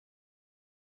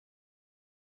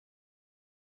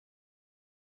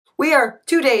We are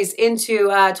 2 days into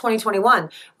 2021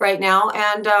 right now,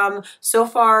 and so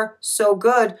far so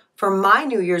good for my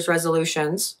New Year's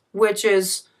resolutions, which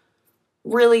is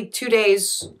really 2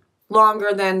 days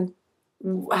longer than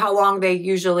how long they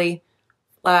usually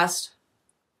last.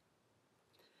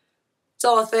 It's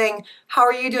all a thing. How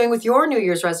are you doing with your New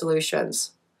Year's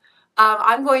resolutions?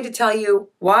 I'm going to tell you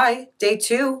why day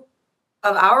 2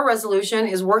 of our resolution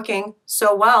is working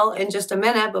so well in just a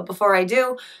minute, but before I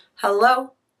do,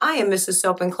 hello. I am Mrs.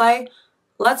 Soap and Clay.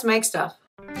 Let's make stuff.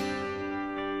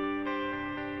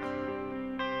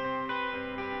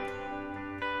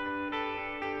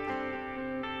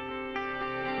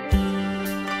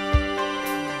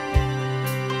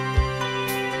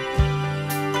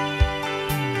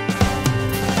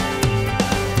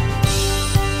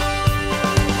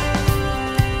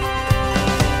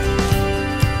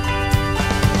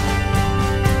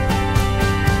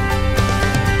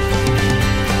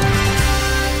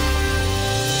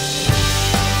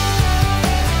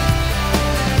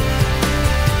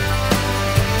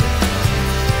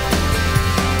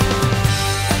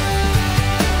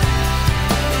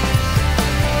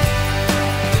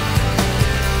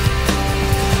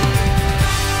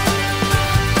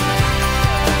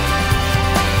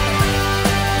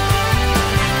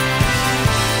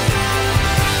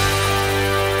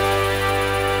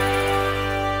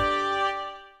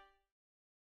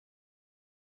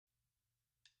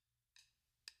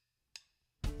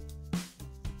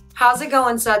 How's it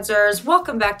going, Sudsers?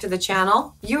 Welcome back to the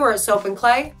channel. You are at Soap and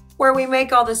Clay, where we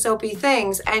make all the soapy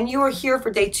things, and you are here for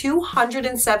day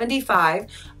 275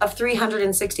 of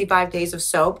 365 days of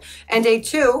soap, and day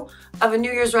 2 of a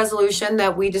New Year's resolution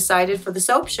that we decided for the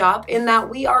soap shop, in that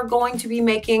we are going to be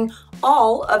making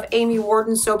all of Amy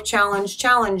Warden's Soap Challenge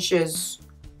challenges.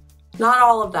 Not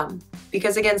all of them,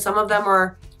 because again, some of them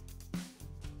are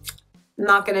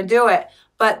not going to do it.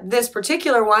 But this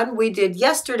particular one we did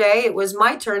yesterday. It was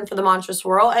my turn for the mantra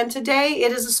swirl, and today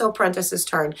it is the Soaprentice's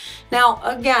turn. Now,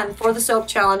 again, for the soap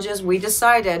challenges, we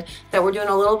decided that we're doing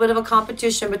a little bit of a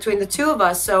competition between the two of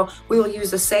us. So we will use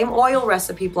the same oil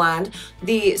recipe blend,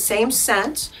 the same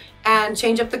scent, and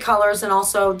change up the colors and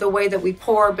also the way that we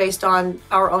pour based on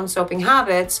our own soaping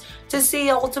habits to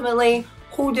see ultimately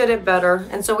who did it better.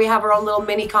 And so we have our own little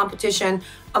mini competition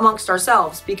amongst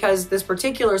ourselves, because this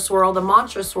particular swirl, the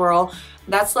mantra swirl,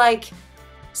 that's like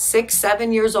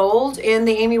 6-7 years old in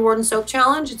the Amy Warden Soap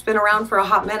Challenge. It's been around for a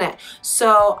hot minute.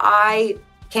 So I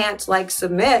can't like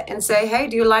submit and say, hey,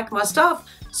 do you like my stuff?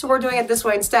 So we're doing it this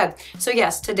way instead. So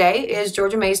yes, today is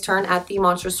Georgia May's turn at the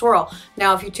mantra swirl.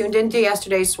 Now, if you tuned into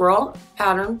yesterday's swirl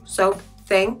pattern soap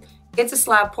thing, it's a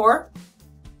slab pour.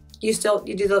 You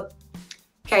do the,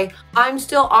 okay, I'm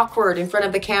still awkward in front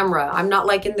of the camera. I'm not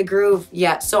like in the groove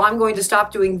yet. So I'm going to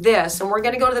stop doing this, and we're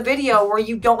going to go to the video where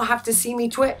you don't have to see me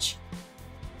twitch.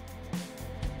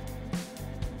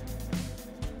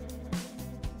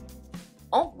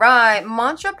 All right,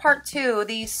 mantra part 2,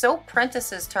 the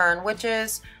Soaprentice's turn, which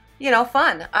is, you know,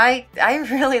 fun. I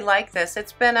really like this.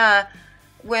 It's been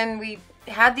when we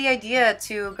had the idea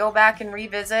to go back and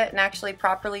revisit and actually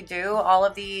properly do all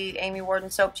of the Amy Warden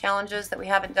soap challenges that we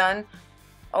haven't done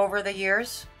over the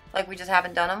years, like we just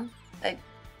haven't done them.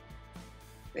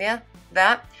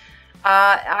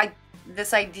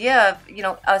 This idea of, you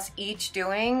know, us each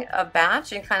doing a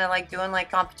batch and kind of like doing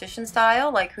like competition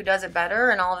style, like who does it better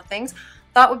and all the things,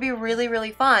 thought would be really,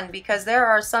 really fun, because there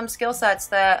are some skill sets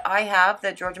that I have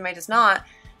that Georgia May does not,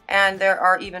 and there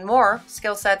are even more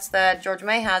skill sets that Georgia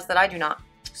May has that I do not.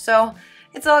 So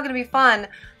it's all going to be fun.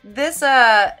 This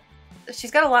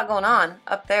she's got a lot going on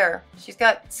up there. She's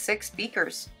got 6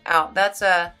 beakers out. That's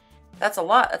a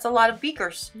lot. That's a lot of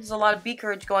beakers. There's a lot of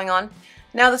beakerage going on.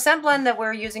 Now, the scent blend that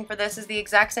we're using for this is the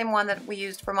exact same one that we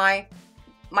used for my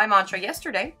mantra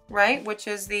yesterday, right? Which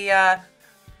is the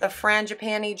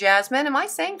Frangipani Jasmine. Am I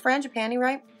saying Frangipani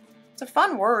right? It's a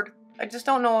fun word. I just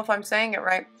don't know if I'm saying it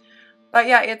right. But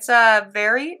yeah, it's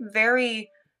very, very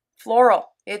floral.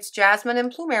 It's jasmine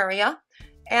and plumeria,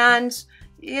 and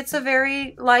it's a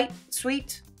very light,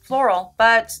 sweet floral,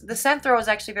 but the scent throw is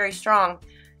actually very strong,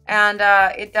 and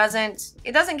it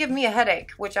doesn't give me a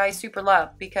headache, which I super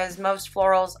love, because most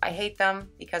florals, I hate them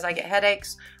because I get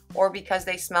headaches, or because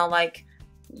they smell like,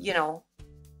 you know,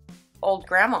 old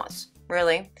grandmas,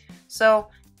 really. So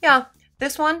yeah,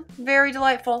 this one, very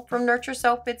delightful from Nurture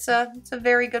Soap. It's a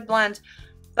very good blend.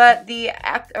 But the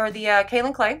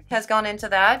Kaylin Clay has gone into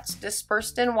that,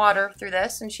 dispersed in water through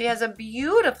this, and she has a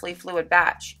beautifully fluid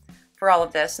batch for all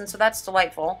of this, and so that's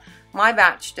delightful. My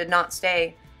batch did not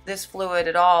stay this fluid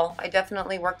at all. I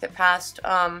definitely worked it past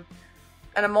an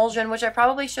emulsion, which I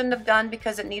probably shouldn't have done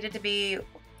because it needed to be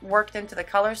worked into the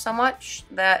colors so much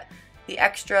that the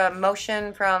extra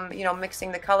motion from, you know,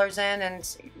 mixing the colors in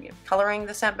and, you know, coloring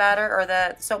the scent batter or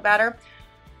the soap batter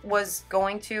was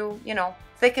going to, you know,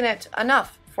 thicken it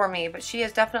enough for me. But she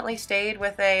has definitely stayed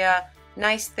with a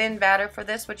nice thin batter for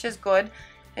this, which is good.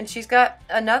 And she's got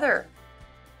another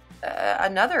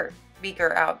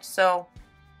beaker out. So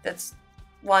that's,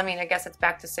 well, I mean, I guess it's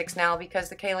back to 6 now because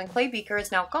the kaolin clay beaker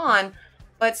is now gone,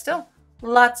 but still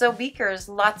lots of beakers,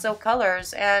 lots of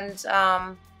colors. And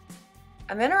I'm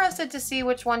interested to see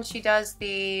which one she does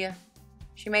she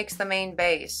makes the main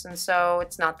base. And so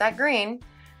it's not that green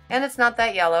and it's not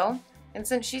that yellow. And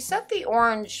since she set the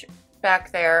orange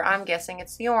back there, I'm guessing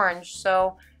it's the orange.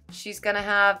 So she's gonna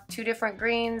have 2 different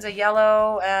greens, a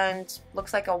yellow, and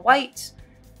looks like a white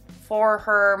for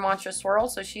her Mantra Swirl.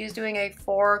 So she's doing a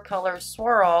 4-color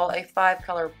swirl, a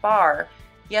 5-color bar.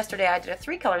 Yesterday I did a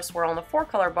 3-color swirl and a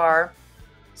 4-color bar.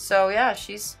 So yeah,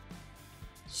 she's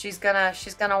gonna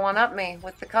one-up me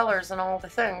with the colors and all the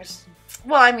things.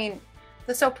 Well, I mean,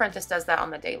 the Soaprentice does that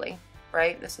on the daily,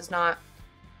 right? This is not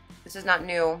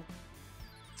new.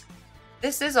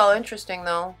 This is all interesting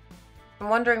though. I'm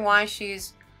wondering why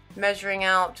she's measuring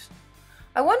out.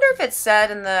 I wonder if it said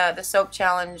in the soap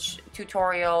challenge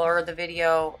tutorial or the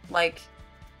video, like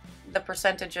the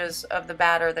percentages of the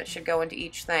batter that should go into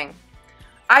each thing.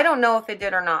 I don't know if it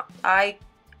did or not. I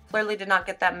clearly did not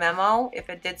get that memo if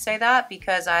it did say that,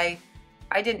 because I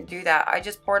didn't do that. I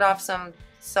just poured off some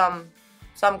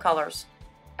colors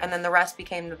and then the rest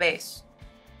became the base.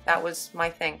 That was my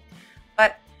thing.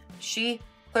 But she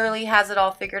clearly has it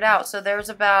all figured out. So there's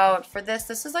about, for this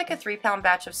is like a 3-pound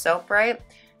batch of soap, right?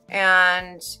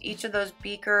 And each of those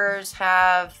beakers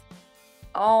have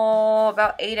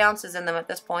about 8 ounces in them at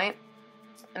this point.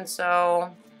 And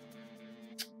so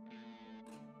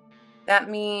that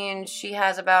means she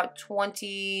has about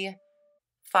 25-ish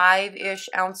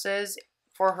ounces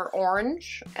for her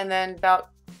orange, and then about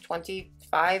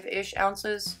 25-ish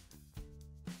ounces,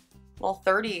 well,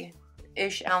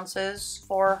 30-ish ounces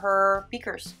for her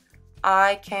beakers.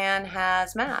 I can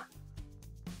has math.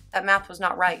 That math was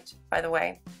not right, by the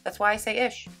way. That's why I say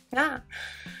ish. Nah.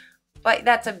 But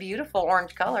that's a beautiful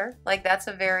orange color. Like, that's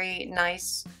a very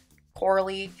nice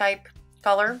corally type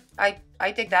color. I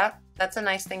dig that. That's a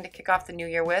nice thing to kick off the new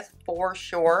year with, for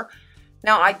sure.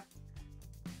 Now,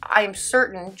 I'm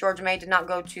certain Georgia May did not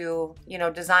go to, you know,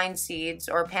 Design Seeds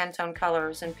or Pantone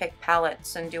Colors and pick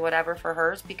palettes and do whatever for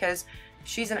hers, because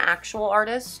she's an actual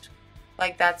artist.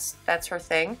 Like, that's her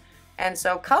thing. And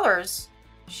so colors,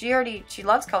 she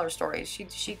loves color stories.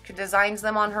 She designs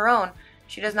them on her own.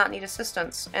 She does not need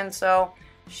assistance. And so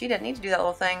she didn't need to do that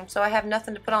little thing. So I have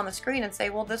nothing to put on the screen and say,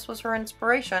 well, this was her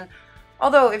inspiration.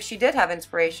 Although if she did have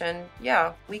inspiration,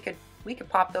 yeah, we could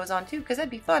pop those on too, because that'd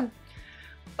be fun.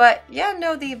 But yeah,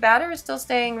 no, the batter is still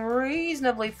staying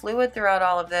reasonably fluid throughout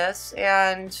all of this,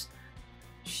 and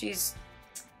she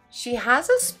has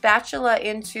a spatula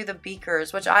into the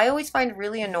beakers, which I always find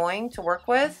really annoying to work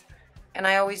with. And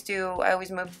I always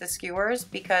move to the skewers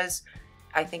because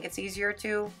I think it's easier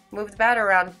to move the batter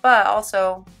around. But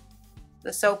also,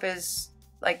 the soap is,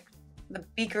 like, the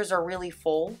beakers are really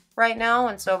full right now,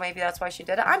 and so maybe that's why she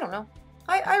did it. I don't know.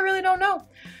 I really don't know.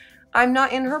 I'm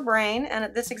not in her brain, and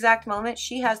at this exact moment,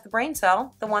 she has the brain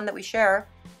cell, the one that we share,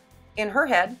 in her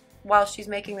head while she's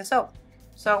making the soap.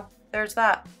 So there's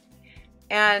that.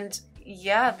 And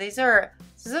yeah, this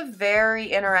is a very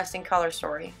interesting color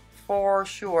story, for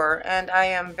sure. And I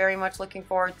am very much looking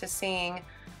forward to seeing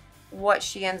what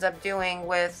she ends up doing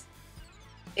with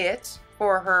it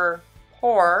for her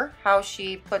pour, how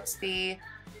she puts the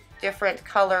different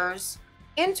colors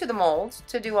into the mold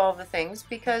to do all the things,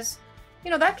 because,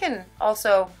 you know, that can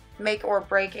also make or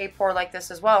break a pour like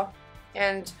this as well.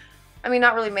 And I mean,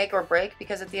 not really make or break,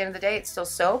 because at the end of the day, it's still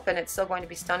soap and it's still going to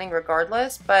be stunning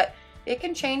regardless, but it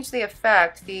can change the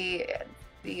effect, the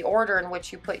order in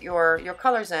which you put your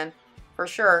colors in, for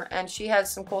sure. And she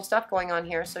has some cool stuff going on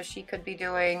here, so she could be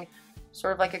doing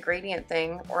sort of like a gradient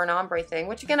thing or an ombre thing,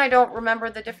 which again, I don't remember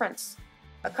the difference.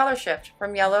 A color shift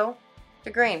from yellow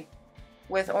to green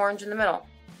with orange in the middle.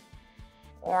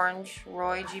 Orange,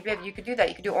 Roy G. Biv. You could do that.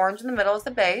 You could do orange in the middle as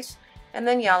the base, and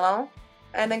then yellow,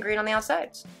 and then green on the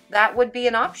outsides. That would be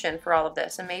an option for all of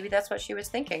this, and maybe that's what she was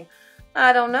thinking.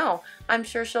 I don't know. I'm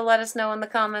sure she'll let us know in the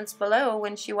comments below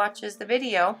when she watches the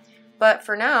video. But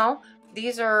for now,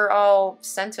 these are all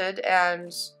scented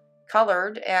and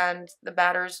colored, and the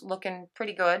batter's looking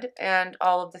pretty good, and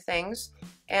all of the things.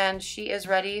 And she is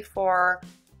ready for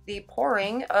the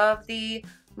pouring of the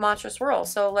Mantra Swirl.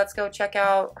 So let's go check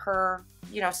out her,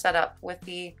 you know, setup with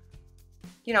the,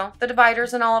 you know, the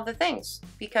dividers and all of the things,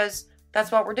 because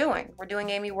That's what we're doing. We're doing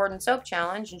Amy Warden Soap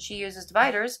Challenge, and she uses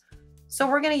dividers, so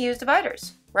we're going to use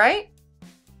dividers, right?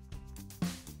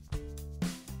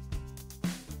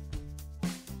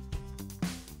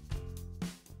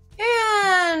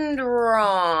 And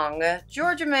wrong.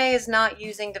 Georgia May is not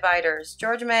using dividers.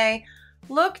 Georgia May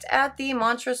looked at the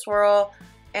Mantra Swirl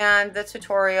and the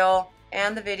tutorial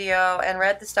and the video and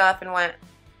read the stuff and went,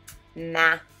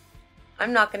 nah,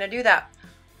 I'm not going to do that.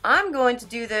 I'm going to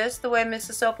do this the way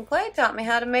Mrs. Soap and Clay taught me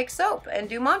how to make soap and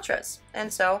do mantras.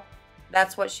 And so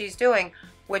that's what she's doing,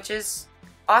 which is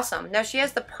awesome. Now she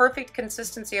has the perfect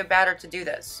consistency of batter to do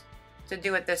this, to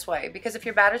do it this way. Because if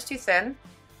your batter's too thin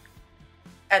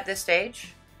at this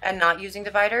stage and not using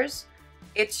dividers,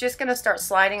 it's just going to start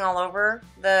sliding all over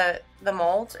the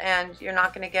mold, and you're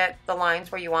not going to get the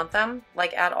lines where you want them,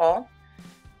 like at all.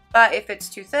 But if it's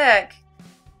too thick,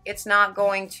 it's not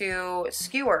going to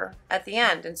skewer at the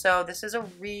end. And so this is a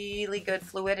really good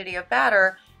fluidity of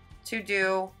batter to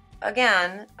do,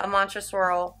 again, a mantra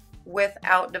swirl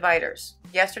without dividers.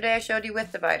 Yesterday I showed you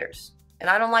with dividers, and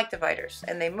I don't like dividers,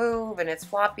 and they move, and it's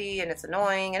floppy, and it's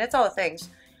annoying, and it's all the things.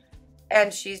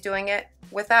 And she's doing it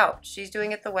without. She's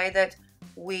doing it the way that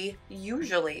we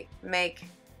usually make,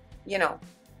 you know,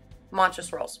 mantra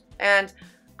swirls. And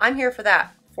I'm here for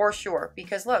that, for sure,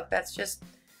 because look, that's just,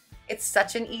 it's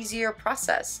such an easier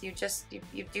process. You just,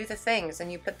 you do the things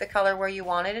and you put the color where you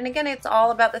want it. And again, it's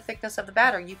all about the thickness of the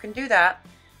batter. You can do that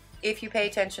if you pay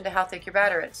attention to how thick your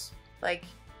batter is. Like,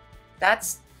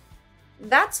 that's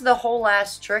the whole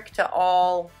last trick to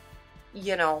all,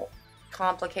 you know,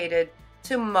 complicated,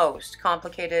 to most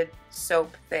complicated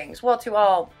soap things. Well, to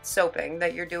all soaping,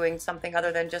 that you're doing something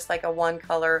other than just like a one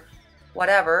color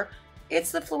whatever.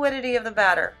 It's the fluidity of the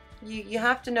batter. You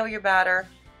have to know your batter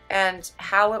and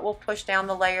how it will push down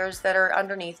the layers that are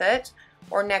underneath it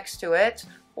or next to it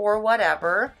or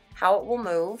whatever, how it will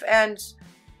move. And,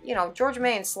 you know, Georgia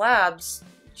May in slabs,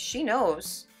 she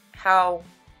knows how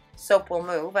soap will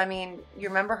move. I mean, you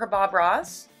remember her Bob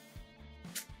Ross?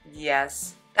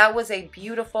 Yes. That was a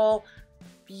beautiful,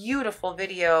 beautiful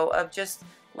video of just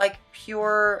like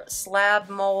pure slab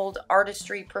mold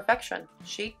artistry perfection.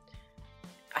 She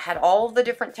had all the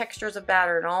different textures of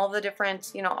batter and all the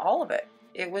different, you know, all of it.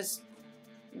 It was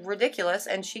ridiculous,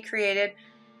 and she created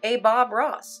a Bob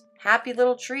Ross. Happy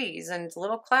little trees and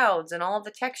little clouds and all of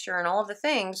the texture and all of the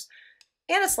things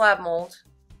in a slab mold,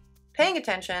 paying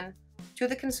attention to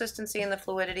the consistency and the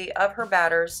fluidity of her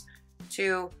batters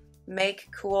to make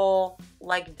cool,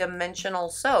 like, dimensional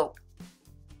soap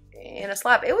in a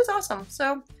slab. It was awesome.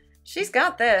 So she's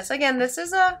got this. Again, this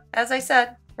is as I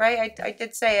said, right? I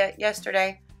did say it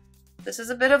yesterday. This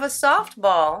is a bit of a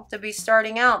softball to be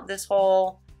starting out this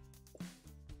whole,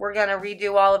 we're going to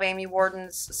redo all of Amy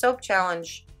Warden's soap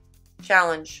challenge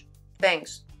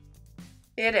things.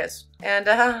 It is. And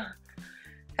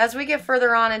as we get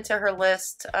further on into her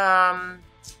list,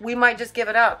 we might just give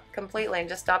it up completely and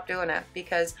just stop doing it,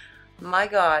 because my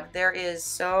God, there is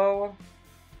so,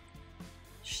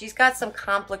 she's got some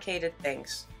complicated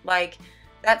things. Like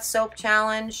that soap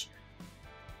challenge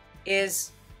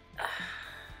is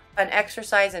an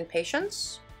exercise in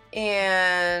patience,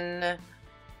 in,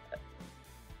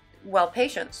 well,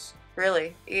 patience,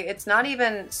 really. It's not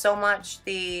even so much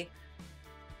the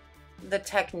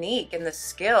technique and the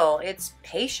skill, it's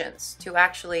patience to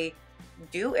actually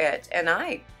do it. And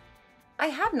I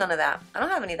have none of that. I don't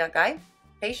have any of that, guy.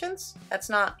 Patience? That's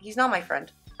not, he's not my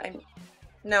friend.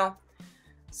 No.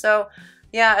 So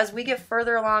yeah, as we get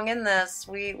further along in this,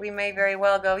 we may very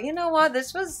well go, you know what,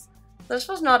 this was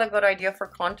not a good idea for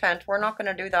content. We're not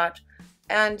going to do that.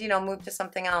 And, you know, move to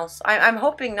something else. I'm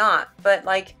hoping not. But,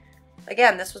 like,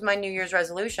 again, this was my New Year's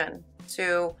resolution,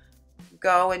 to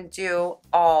go and do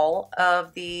all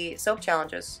of the soap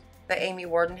challenges that Amy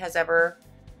Warden has ever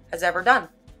done.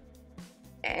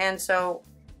 And so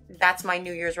that's my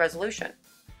New Year's resolution.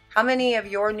 How many of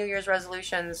your New Year's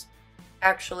resolutions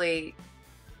actually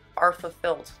are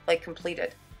fulfilled, like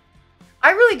completed?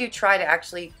 I really do try to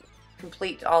actually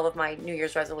complete all of my New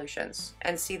Year's resolutions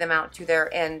and see them out to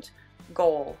their end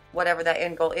goal, whatever that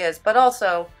end goal is. But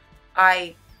also,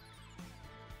 my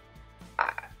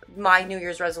New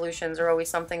Year's resolutions are always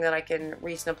something that I can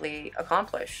reasonably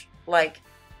accomplish. Like,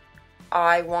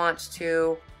 I want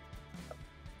to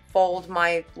fold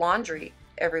my laundry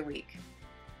every week.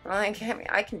 Well, I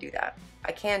can do that.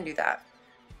 I can do that.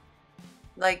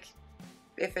 Like,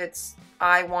 if it's,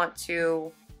 I want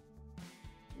to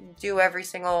do every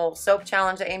single soap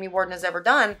challenge that Amy Warden has ever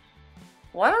done,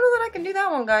 well, I don't know that I can do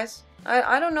that one, guys.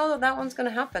 I don't know that that one's going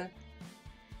to happen.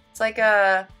 It's like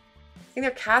I think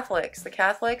they're Catholics, the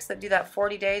Catholics that do that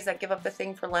 40 days that give up the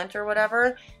thing for Lent or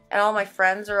whatever. And all my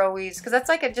friends are always, because that's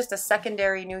like just a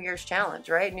secondary New Year's challenge,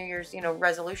 right? New Year's,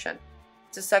 resolution.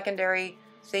 It's a secondary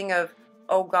thing of,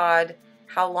 oh God,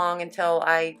 how long until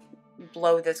I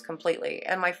blow this completely?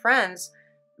 And my friends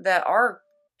that are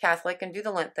Catholic and do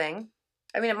the Lent thing,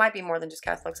 I mean, it might be more than just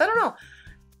Catholics, I don't know.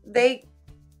 They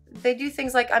do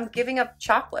things like, I'm giving up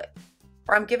chocolate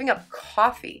or I'm giving up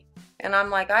coffee. And I'm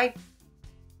like,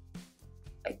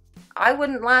 I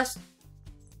wouldn't last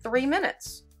 3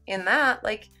 minutes in that.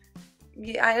 Like,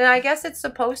 and I guess it's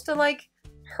supposed to like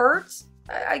hurt.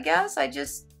 I guess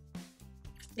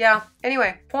yeah.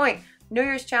 Anyway, point. New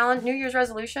Year's challenge, New Year's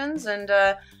resolutions, and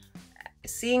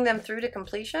seeing them through to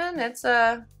completion. It's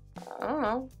I don't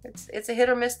know. It's a hit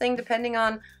or miss thing depending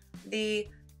on the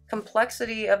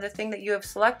complexity of the thing that you have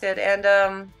selected.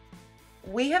 And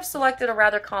we have selected a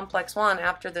rather complex one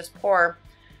after this pour.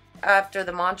 After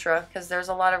the mantra, because there's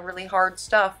a lot of really hard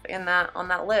stuff on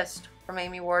that list from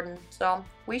Amy Warden, so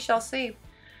we shall see.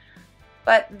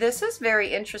 But this is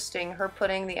very interesting, her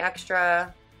putting the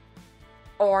extra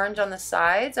orange on the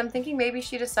sides. I'm thinking maybe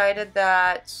she decided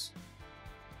that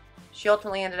she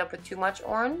ultimately ended up with too much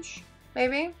orange,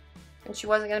 maybe, and she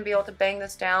wasn't going to be able to bang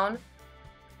this down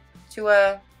to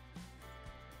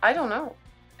I don't know.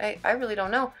 I really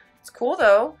don't know. It's cool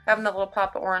though, having that little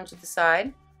pop of orange at the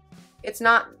side. It's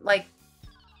not like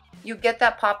you get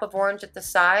that pop of orange at the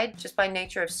side just by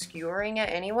nature of skewering it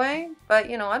anyway. But,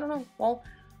 I don't know.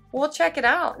 We'll check it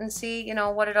out and see,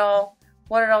 what it all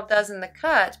does in the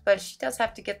cut. But she does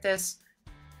have to get this,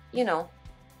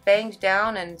 banged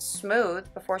down and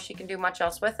smooth before she can do much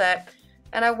else with it.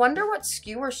 And I wonder what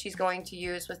skewer she's going to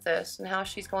use with this and how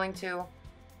she's going to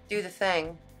do the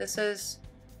thing.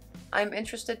 I'm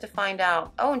interested to find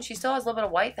out. Oh, and she still has a little bit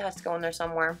of white that has to go in there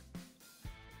somewhere.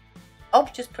 Oh,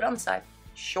 just put it on the side.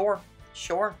 Sure.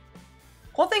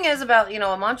 Whole thing is about,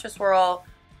 a mantra swirl,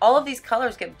 all of these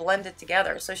colors get blended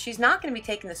together. So she's not going to be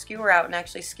taking the skewer out and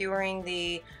actually skewering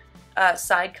the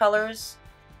side colors,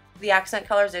 the accent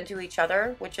colors into each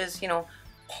other, which is,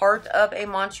 part of a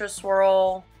mantra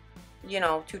swirl,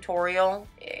 tutorial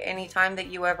anytime that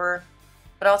you ever,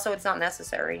 but also it's not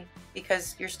necessary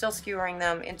because you're still skewering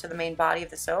them into the main body of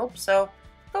the soap. So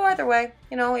go either way.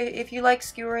 If you like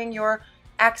skewering your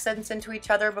accents into each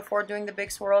other before doing the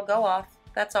big swirl, go off.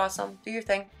 That's awesome. Do your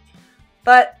thing.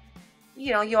 But,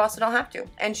 you also don't have to.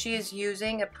 And she is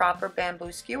using a proper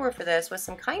bamboo skewer for this with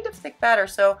some kind of thick batter.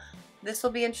 So this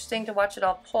will be interesting to watch it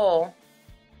all pull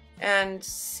and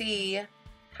see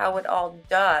how it all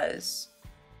does.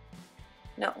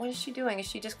 Now, what is she doing? Is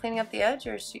she just cleaning up the edge?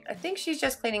 Or is she? I think she's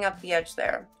just cleaning up the edge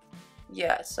there.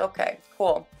 Yes. Okay.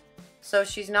 Cool. So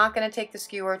she's not going to take the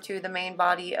skewer to the main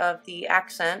body of the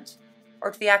accent. Or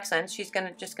to the accent, she's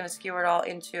just gonna skewer it all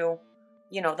into,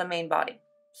 the main body.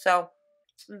 So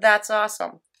that's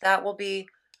awesome. That will be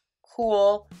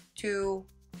cool to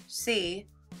see.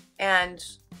 And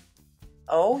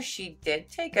oh, she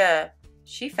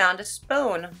found a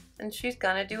spoon, and she's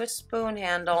gonna do a spoon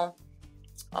handle.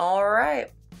 All right,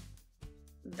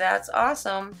 that's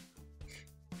awesome.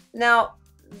 Now,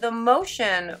 the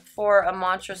motion for a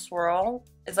mantra swirl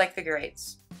is like figure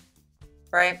eights,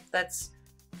 right? That's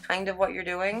kind of what you're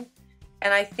doing.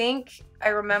 And I think I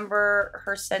remember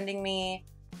her sending me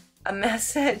a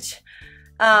message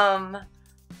at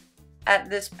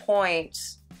this point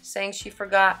saying she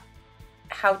forgot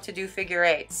how to do figure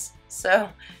eights. So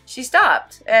she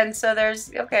stopped. And so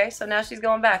so now she's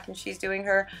going back and she's doing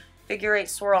her figure eight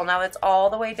swirl. Now it's all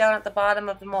the way down at the bottom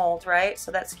of the mold, right?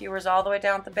 So that skewers all the way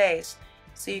down at the base.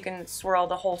 So you can swirl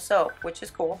the whole soap, which is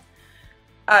cool.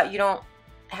 You don't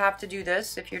have to do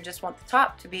this if you just want the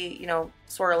top to be,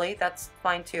 swirly. That's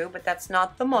fine too, but that's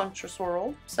not the mantra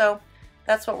swirl. So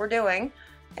that's what we're doing.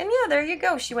 And yeah, there you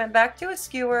go. She went back to a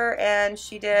skewer and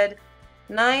she did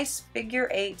nice figure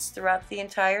eights throughout the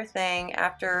entire thing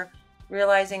after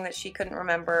realizing that she couldn't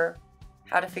remember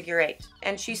how to figure eight.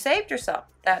 And she saved herself.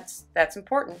 That's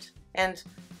important. And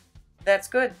that's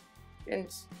good.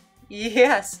 And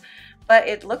yes, but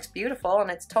it looks beautiful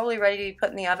and it's totally ready to be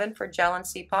put in the oven for gel and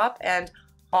C-pop and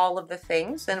all of the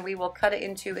things. And we will cut it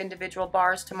into individual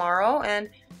bars tomorrow and,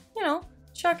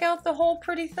 check out the whole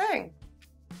pretty thing.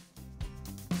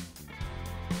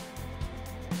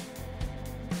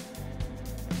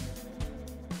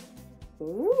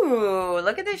 Ooh,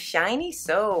 look at this shiny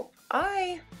soap.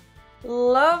 I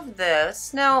love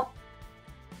this. Now,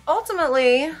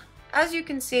 ultimately, as you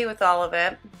can see with all of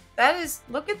it,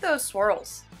 look at those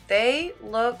swirls. They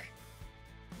look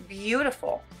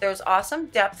beautiful. There's awesome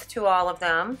depth to all of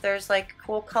them. There's like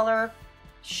cool color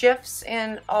shifts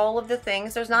in all of the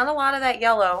things. There's not a lot of that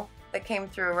yellow that came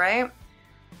through, right?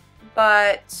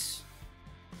 But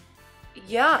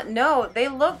yeah, no, they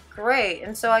look great.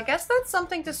 And so I guess that's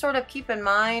something to sort of keep in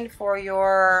mind for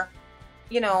your,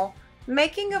 you know,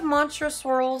 making of mantra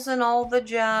swirls and all the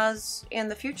jazz in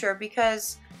the future,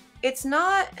 because it's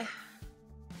not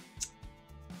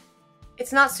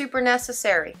super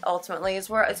necessary. Ultimately is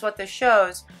what this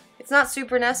shows. It's not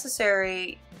super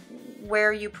necessary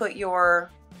where you put your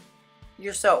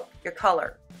soap, your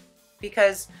color,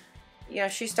 because you know,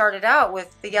 she started out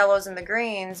with the yellows and the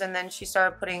greens, and then she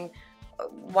started putting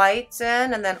whites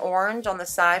in, and then orange on the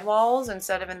side walls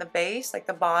instead of in the base, like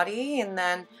the body, and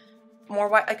then more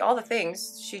white, like all the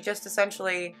things. She just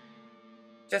essentially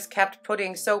just kept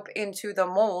putting soap into the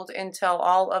mold until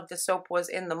all of the soap was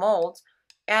in the mold,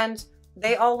 and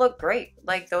they all look great.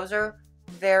 Like, those are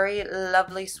very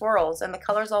lovely swirls, and the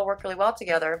colors all work really well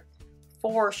together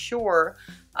for sure.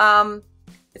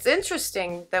 It's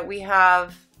interesting that we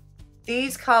have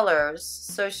these colors.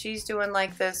 So she's doing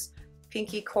like this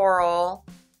pinky coral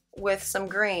with some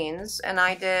greens, and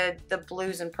I did the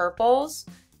blues and purples,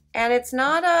 and it's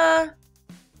not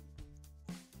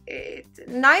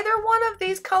neither one of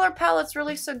these color palettes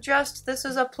really suggests this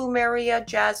is a plumeria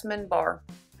jasmine bar.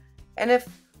 And if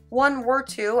one were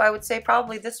to, I would say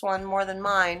probably this one more than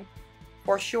mine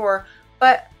for sure,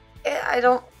 but I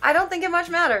don't think it much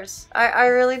matters. I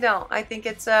really don't. I think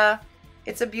it's a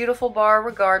beautiful bar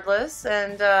regardless,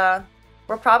 and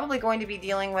we're probably going to be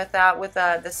dealing with that with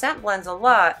the scent blends a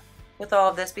lot with all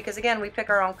of this, because again, we pick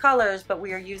our own colors, but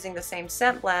we are using the same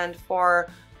scent blend for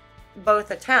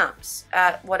both attempts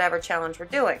at whatever challenge we're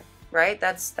doing, right?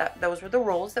 Those were the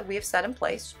rules that we have set in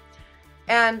place.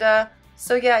 And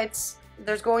so yeah,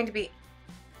 there's going to be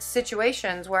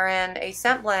situations wherein a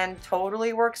scent blend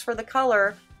totally works for the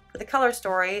color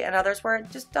story, and others where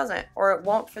it just doesn't, or it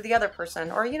won't for the other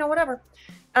person, or you know, whatever.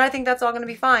 And I think that's all going to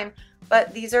be fine.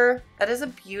 But that is a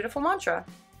beautiful mantra.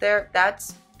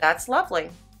 That's lovely.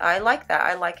 I like that.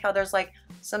 I like how there's like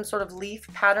some sort of leaf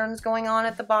patterns going on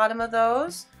at the bottom of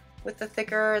those with the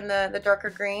thicker and the darker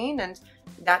green, and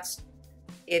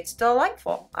it's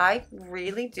delightful. I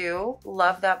really do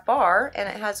love that bar, and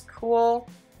it has cool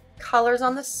colors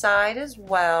on the side as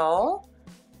well.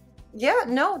 Yeah,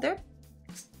 no,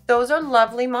 those are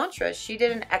lovely mantras. She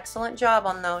did an excellent job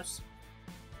on those,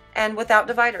 and without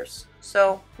dividers.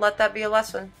 So let that be a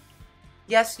lesson.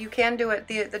 Yes, you can do it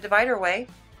the divider way,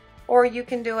 or you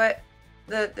can do it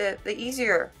the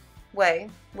easier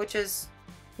way, which is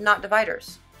not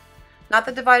dividers. Not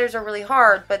that dividers are really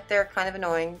hard, but they're kind of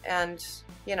annoying, and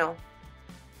you know,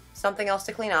 something else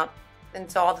to clean up, and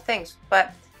so all the things.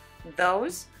 But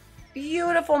those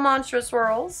beautiful mantra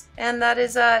swirls, and that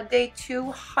is day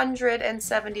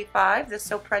 275, the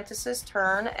Soaprentice's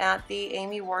turn at the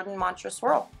Amy Warden mantra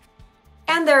swirl.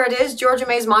 And there it is, Georgia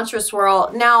May's mantra swirl.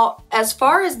 Now, as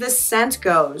far as this scent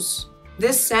goes,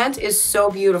 this scent is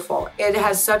so beautiful. It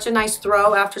has such a nice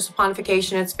throw after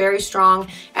saponification. It's very strong,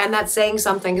 and that's saying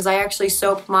something, because I actually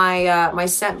soap my my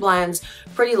scent blends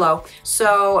pretty low,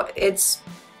 so it's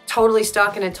totally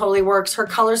stuck and it totally works. Her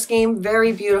color scheme,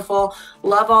 very beautiful.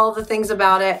 Love all of the things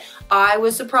about it. I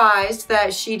was surprised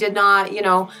that she did not, you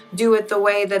know, do it the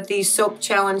way that the soap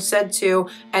challenge said to,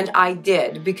 and I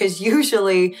did, because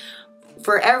usually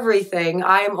for everything,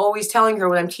 I am always telling her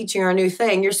when I'm teaching her a new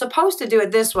thing, you're supposed to do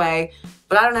it this way,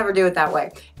 but I don't ever do it that way.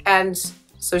 And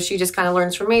so she just kind of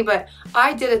learns from me, but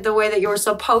I did it the way that you were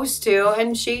supposed to,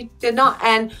 and she did not.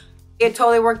 And it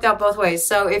totally worked out both ways.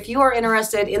 So if you are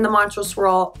interested in the mantra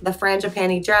swirl, the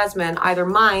Frangipani Jasmine, either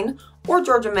mine or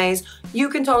Georgia May's, you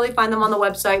can totally find them on the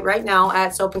website right now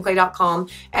at soapandclay.com.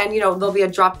 And you know, there'll be a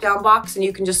drop down box, and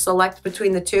you can just select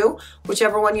between the two.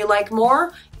 Whichever one you like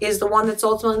more is the one that's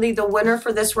ultimately the winner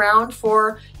for this round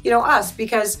for, you know, us,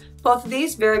 because both of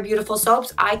these very beautiful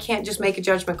soaps. I can't just make a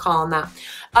judgment call on that.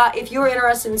 If you're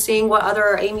interested in seeing what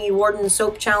other Amy Warden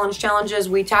soap challenges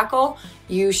we tackle,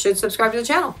 you should subscribe to the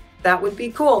channel. That would be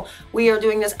cool. We are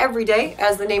doing this every day,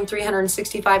 as the name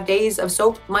 365 Days of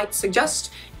Soap might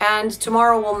suggest. And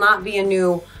tomorrow will not be a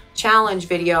new challenge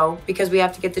video because we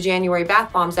have to get the January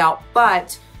bath bombs out.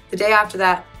 But the day after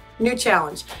that, new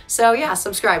challenge. So yeah,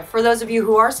 subscribe. For those of you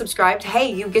who are subscribed,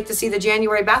 hey, you get to see the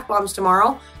January bath bombs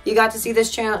tomorrow. You got to see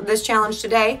this challenge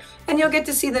today, and you'll get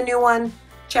to see the new one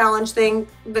challenge thing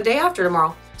the day after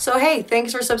tomorrow. So hey,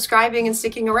 thanks for subscribing and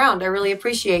sticking around. I really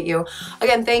appreciate you.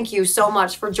 Again, thank you so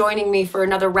much for joining me for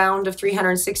another round of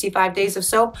 365 Days of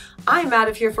Soap. I'm out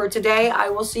of here for today. I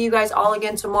will see you guys all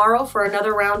again tomorrow for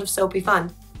another round of soapy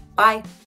fun. Bye.